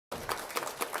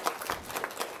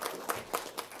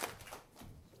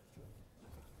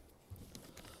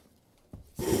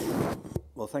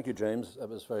Well, thank you, James. That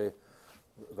was very,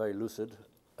 very lucid.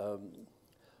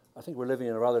 I think we're living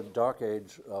in a rather dark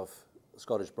age of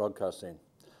Scottish broadcasting.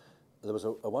 There was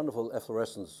a wonderful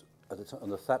efflorescence at in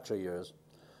the Thatcher years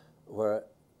where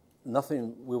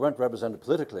we weren't represented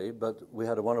politically, but we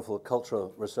had a wonderful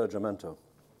cultural resurgimento.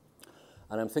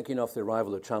 And I'm thinking of the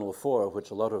arrival of Channel 4, which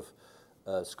a lot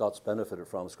of Scots benefited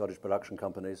from, Scottish production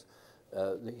companies.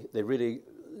 They really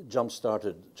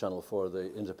jump-started Channel 4,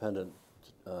 the independent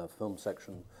film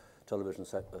section, television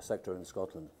sector in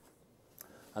Scotland.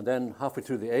 And then halfway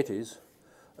through the 80s,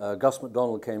 Gus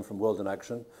MacDonald came from World in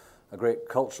Action, a great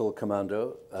cultural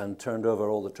commando, and turned over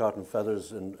all the tartan and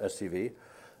feathers in STV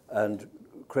and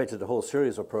created a whole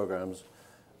series of programs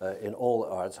in all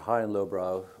arts, high and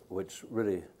lowbrow, which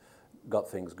really got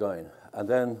things going. And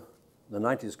then the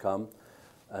 90s come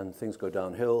and things go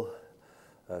downhill.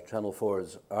 Channel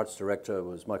 4's arts director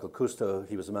was Michael Cousteau.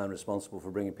 He was the man responsible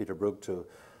for bringing Peter Brook to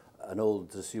an old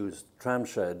disused tram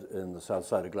shed in the south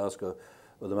side of Glasgow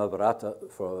with the Mahabharata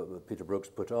for Peter Brook's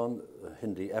put on, a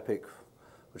Hindi epic,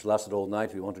 which lasted all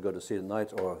night if you want to go to see it at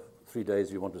night, or 3 days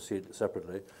if you want to see it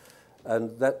separately.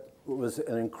 And that was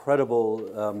an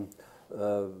incredible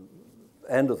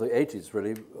end of the 80s,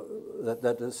 really,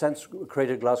 that in a sense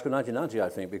created Glasgow 1990, I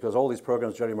think, because all these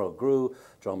programs, Jerry Merle grew,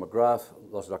 John McGrath,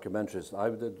 lots of documentaries I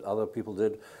did, other people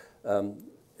did,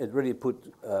 it really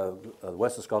put the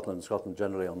west of Scotland and Scotland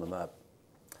generally on the map.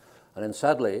 And then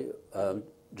sadly,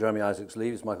 Jeremy Isaacs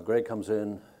leaves, Michael Gray comes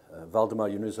in, Valdemar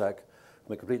Januzak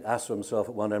made a complete ass of himself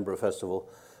at one Edinburgh festival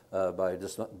by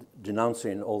just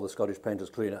denouncing all the Scottish painters,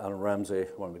 including Alan Ramsay,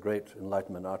 one of the great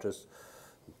Enlightenment artists,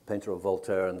 painter of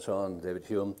Voltaire and so on, David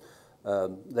Hume.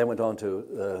 Then went on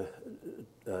to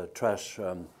trash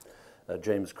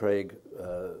James Craig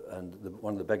and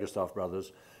one of the Beggarstaff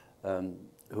brothers,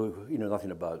 who you know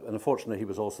nothing about. And unfortunately, he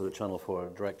was also the Channel 4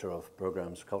 director of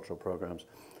programs, cultural programs,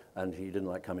 and he didn't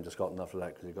like coming to Scotland after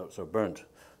that because he got so burnt.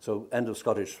 So end of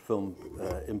Scottish film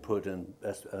input in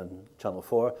Channel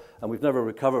 4, and we've never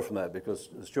recovered from that because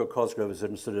Stuart Cosgrove is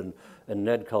interested in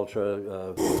Ned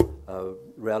culture,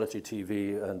 reality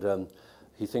TV, and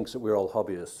he thinks that we're all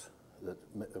hobbyists, that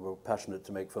we're passionate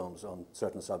to make films on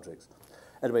certain subjects.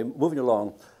 Anyway, moving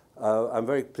along, I'm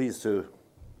very pleased to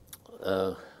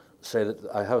say that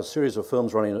I have a series of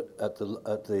films running at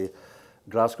the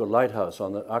Glasgow Lighthouse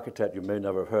on an architect you may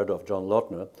never have heard of, John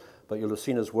Lautner, but you'll have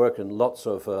seen his work in lots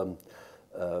of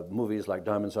movies like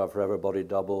Diamonds Are Forever, Body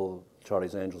Double,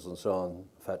 Charlie's Angels, and so on.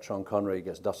 In fact, Sean Connery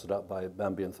gets dusted up by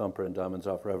Bambi and Thumper in Diamonds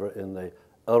Are Forever in the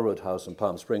Elwood House in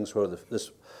Palm Springs, where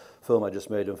this film I just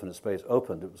made, Infinite Space,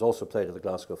 opened. It was also played at the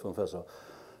Glasgow Film Festival.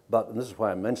 But, and this is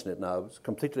why I mention it now, it's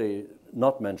completely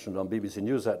not mentioned on BBC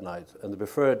News that night, and they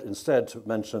preferred instead to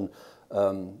mention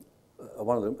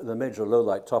one of the major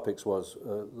low-light topics was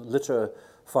litter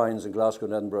fines in Glasgow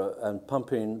and Edinburgh and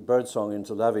pumping birdsong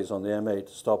into levees on the M8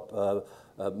 to stop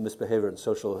misbehaviour and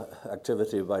social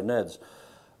activity by Neds.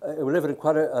 We live in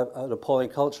quite an appalling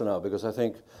culture now because I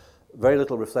think very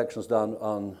little reflection is done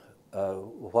on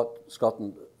what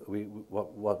Scotland,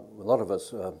 what a lot of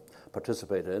us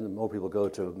participate in. And more people go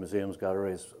to museums,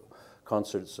 galleries,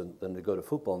 concerts than they go to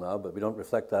football now, but we don't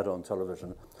reflect that on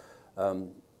television.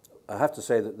 I have to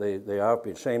say that they are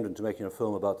being shamed into making a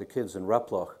film about the kids in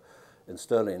Raploch in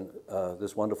Stirling,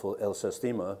 this wonderful El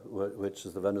Sistema, which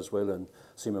is the Venezuelan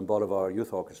Simon Bolivar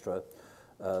Youth Orchestra.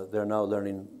 They're now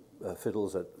learning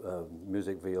fiddles,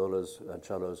 music, violas, and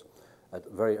cellos at a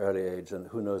very early age, and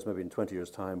who knows, maybe in 20 years'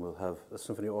 time we'll have a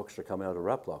symphony orchestra coming out of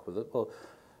Raploch with it. Well,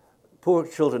 poor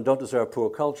children don't deserve poor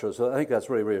culture, so I think that's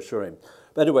really reassuring.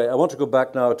 But anyway, I want to go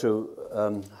back now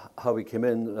to how we came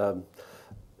in.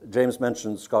 James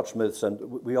mentioned Scotch Myths, and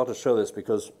we ought to show this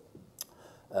because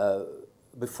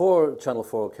before Channel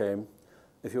 4 came,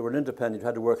 if you were an independent, you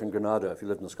had to work in Granada if you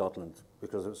lived in Scotland,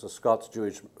 because it was a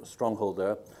Scots-Jewish stronghold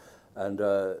there, and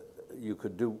you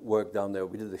could do work down there.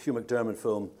 We did the Hugh McDermott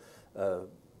film,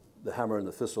 The Hammer and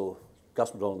the Thistle.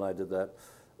 Gus MacDonald and I did that.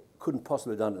 Couldn't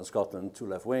possibly have done it in Scotland. Too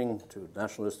left-wing, too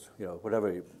nationalist, you know,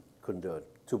 whatever, you couldn't do it.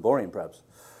 Too boring, perhaps.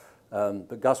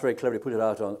 But Gus very cleverly put it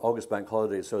out on August bank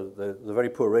holiday, so the very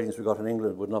poor ratings we got in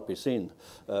England would not be seen,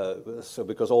 so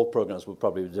because all programs would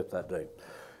probably dip that day.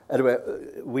 Anyway,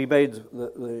 we made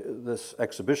this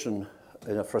exhibition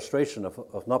in a frustration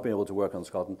of not being able to work on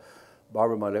Scotland.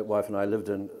 Barbara, my late wife, and I lived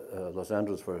in Los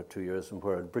Angeles for 2 years, and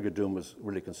where Brigadoon was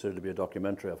really considered to be a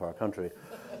documentary of our country.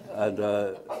 And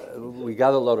we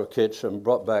gathered a lot of kitsch and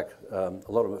brought back a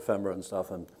lot of ephemera and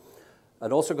stuff, and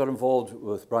also got involved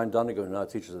with Brian Donegan, who now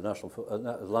teaches at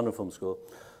the London Film School,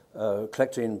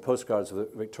 collecting postcards of the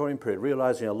Victorian period,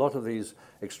 realizing a lot of these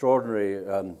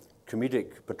extraordinary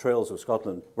comedic portrayals of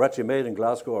Scotland were actually made in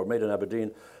Glasgow or made in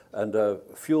Aberdeen, and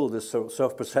fueled this sort of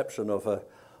self-perception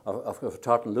of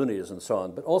tartan loonies and so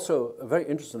on. But also, very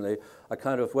interestingly, a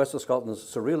kind of West of Scotland's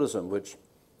surrealism, which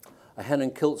a hen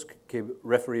in kilts can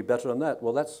referee better than that.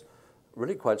 Well, that's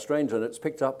really quite strange, and it's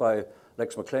picked up by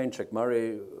Lex McLean, Chick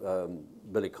Murray,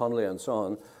 Billy Connolly, and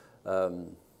so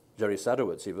on, Jerry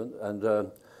Sadowitz even,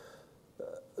 and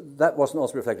that wasn't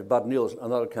also reflected. Bud Neal's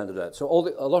another candidate. So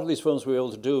a lot of these films we were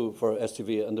able to do for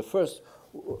STV, and the first,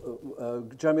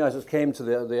 Jeremy Isaacs came to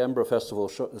the Edinburgh Festival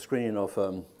screening of,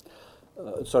 the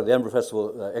Edinburgh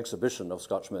Festival exhibition of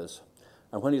Scotch Myths,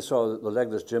 and when he saw the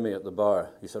legless Jimmy at the bar,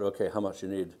 he said, okay, how much do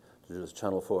you need to do this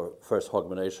Channel 4 first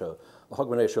Hogmanay show? The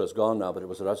Hogmanay show is gone now, but it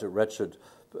was a wretched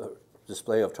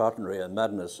display of tartanry and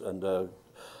madness, and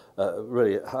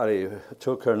really highly,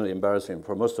 toe-kernelly embarrassing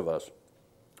for most of us.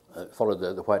 Followed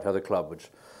the White Heather Club, which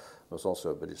was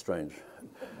also a bit strange.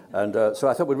 And so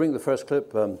I thought we'd bring the first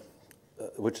clip,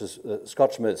 which is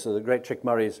Scotch Myths. So the great Chick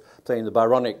Murray's playing the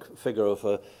Byronic figure of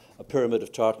a pyramid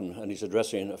of tartan, and he's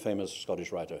addressing a famous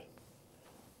Scottish writer.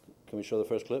 Can we show the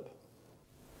first clip?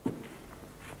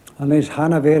 And his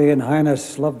Hanoverian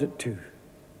Highness loved it too.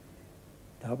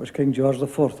 That was King George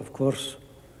IV, of course,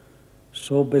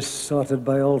 so besotted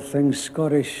by all things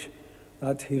Scottish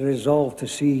that he resolved to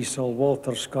see Sir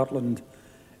Walter Scotland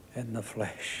in the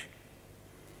flesh.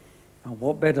 And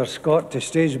what better Scot to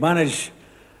stage manage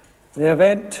the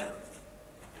event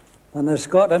than the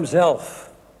Scot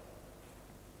himself,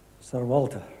 Sir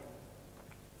Walter.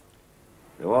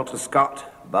 Sir Walter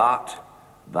Scott, Bart,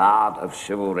 bard of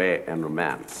chivalry and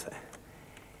romance.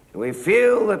 We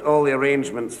feel that all the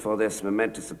arrangements for this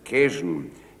momentous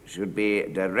occasion should be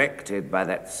directed by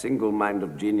that single mind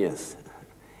of genius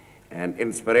and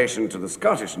inspiration to the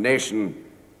Scottish nation,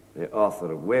 the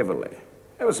author of Waverley.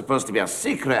 It was supposed to be a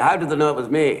secret. How did they know it was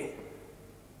me?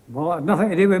 Well, it had nothing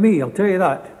to do with me, I'll tell you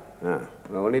that. Ah,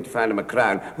 well, we'll need to find him a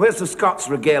crown. Where's the Scots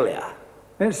regalia?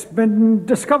 It's been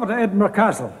discovered at Edinburgh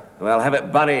Castle. Well, have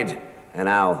it buried, and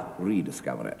I'll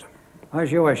rediscover it.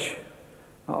 As you wish.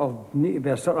 That'll need to be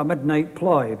a sort of midnight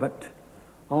ploy, but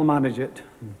I'll manage it.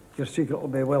 Your secret will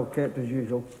be well kept as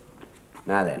usual.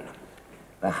 Now then,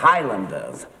 the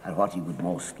Highlanders are what you would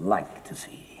most like to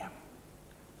see.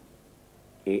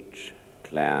 Each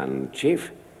clan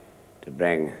chief to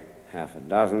bring half a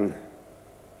dozen,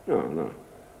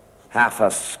 half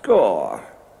a score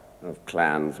of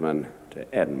clansmen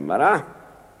to Edinburgh.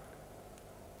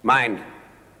 Mind,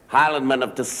 Highlandmen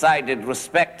of decided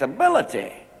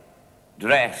respectability,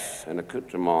 dress and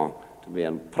accoutrement to be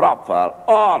in proper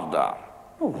order.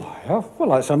 Oh, yeah, well,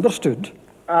 that's understood.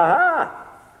 Aha!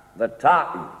 The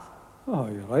tartans. Oh,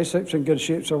 your eyesight's in good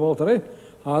shape, Sir Walter, eh?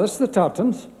 Ah, this is the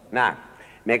tartans. Now,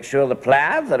 make sure the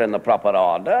plaids are in the proper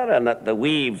order and that the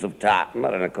weaves of tartan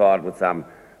are in accord with some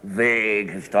vague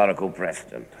historical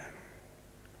precedent.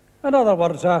 In other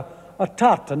words, a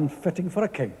tartan fitting for a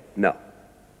king. No.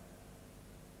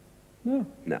 No.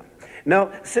 No.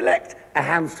 No, select a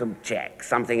handsome check,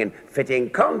 something in fitting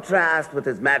contrast with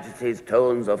His Majesty's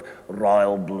tones of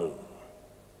royal blue.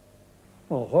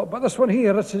 Oh, what about this one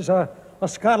here? This is a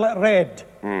scarlet red.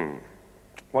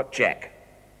 What check?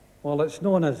 Well, it's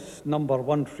known as number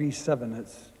 137.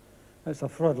 It's a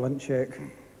fraudulent check.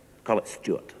 Call it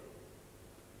Stuart.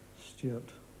 Stuart.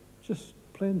 Just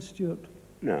plain Stuart.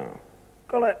 No.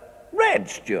 Call it Red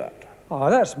Stuart. Ah,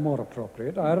 that's more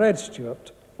appropriate. Red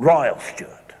Stuart. Royal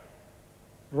Stuart.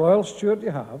 Royal Stuart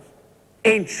you have?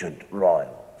 Ancient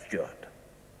Royal Stuart.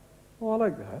 Oh, I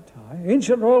like that. Aye.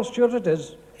 Ancient Royal Stuart it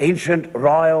is. Ancient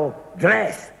Royal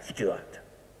Dress Stuart.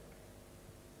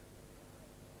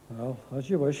 Well, as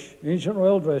you wish. Ancient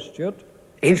Royal Dress Stuart.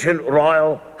 Ancient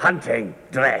Royal Hunting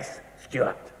Dress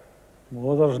Stuart.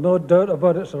 Oh, there's no doubt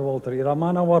about it, Sir Walter. You're a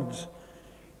man of words.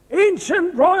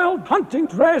 Ancient Royal Hunting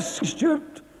Dress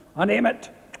Stuart. I name it.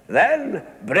 Then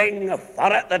bring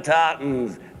for it the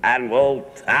tartans, and we'll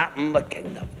tartan the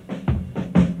kingdom.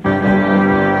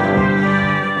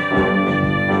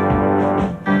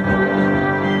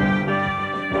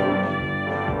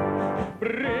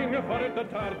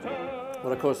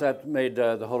 Well, of course, that made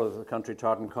the whole of the country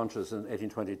tartan conscious in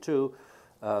 1822.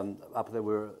 Up there,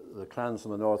 the clans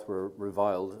from the north were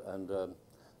reviled, and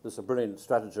this is a brilliant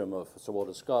stratagem of Sir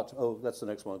Walter Scott. Oh, that's the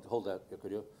next one. Hold that,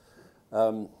 could you?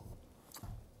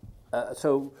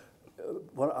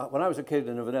 When I was a kid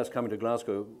in Inverness coming to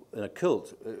Glasgow in a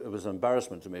kilt, it was an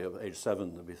embarrassment to me at age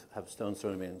 7 that we have stones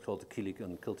thrown at me and called the Keelig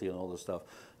and Kilty and all this stuff.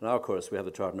 Now, of course, we have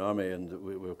the Tartan Army and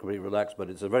we're completely relaxed, but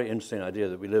it's a very interesting idea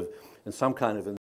that we live in some kind of